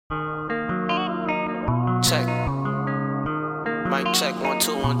Check. Mic check, 1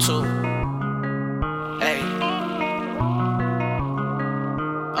 2 1 2. Hey.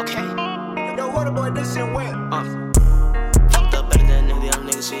 Okay. Yo, what about this shit went? Fucked up better than any other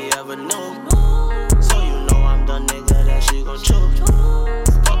nigga she ever knew. So you know I'm the nigga that she gon' choose.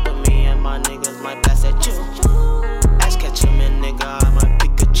 Fuck with me and my niggas might blast at you. Ass catch him and nigga, I might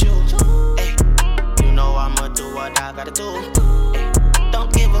Pikachu. Ay, you know I'ma do what I gotta do. Ay,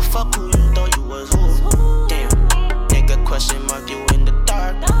 don't give a fuck who you thought you was who. Damn, nigga question mark you in the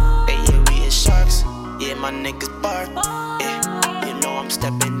dark. Ay, yeah, we is sharks. Yeah, my niggas bark. Yeah, you know I'm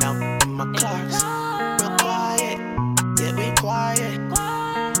stepping out in my Clarks. Real quiet, yeah, we quiet.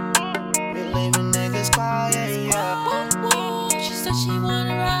 We leaving niggas quiet, yeah. She said she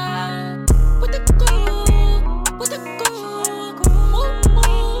wanna ride with the girl, with the girl.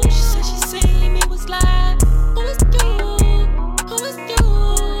 She said she seen me was like, who is you? Who is you?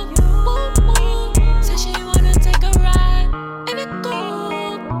 Said she wanna take a ride in a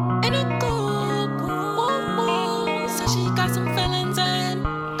coupe, in a coupe. Said she got some feelings and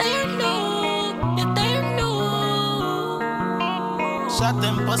they are new, yeah they are new. Shot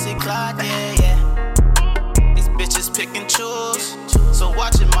them pussy clock, yeah, yeah. These bitches pick and choose. So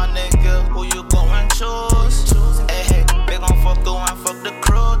watch it, my nigga, who you gon' choose? Hey, hey, they gon' fuck through and fuck the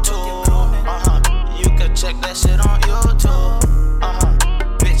crew too. You can check that shit on YouTube.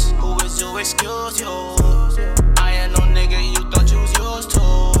 Bitch, who is you? Excuse you. I ain't no nigga you thought you was used to.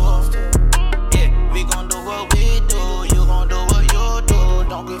 Yeah, we gon' do what we do. You gon' do what you do.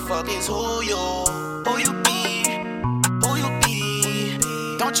 Don't give fuck is who you be. Who you be?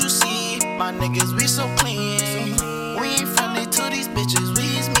 Don't you see, my niggas, we so clean. We ain't friendly to these bitches,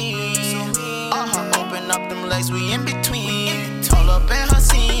 we's mean. Open up them legs, we in between. All up in her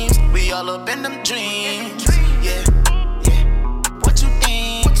seams, we all up in them dreams. Yeah.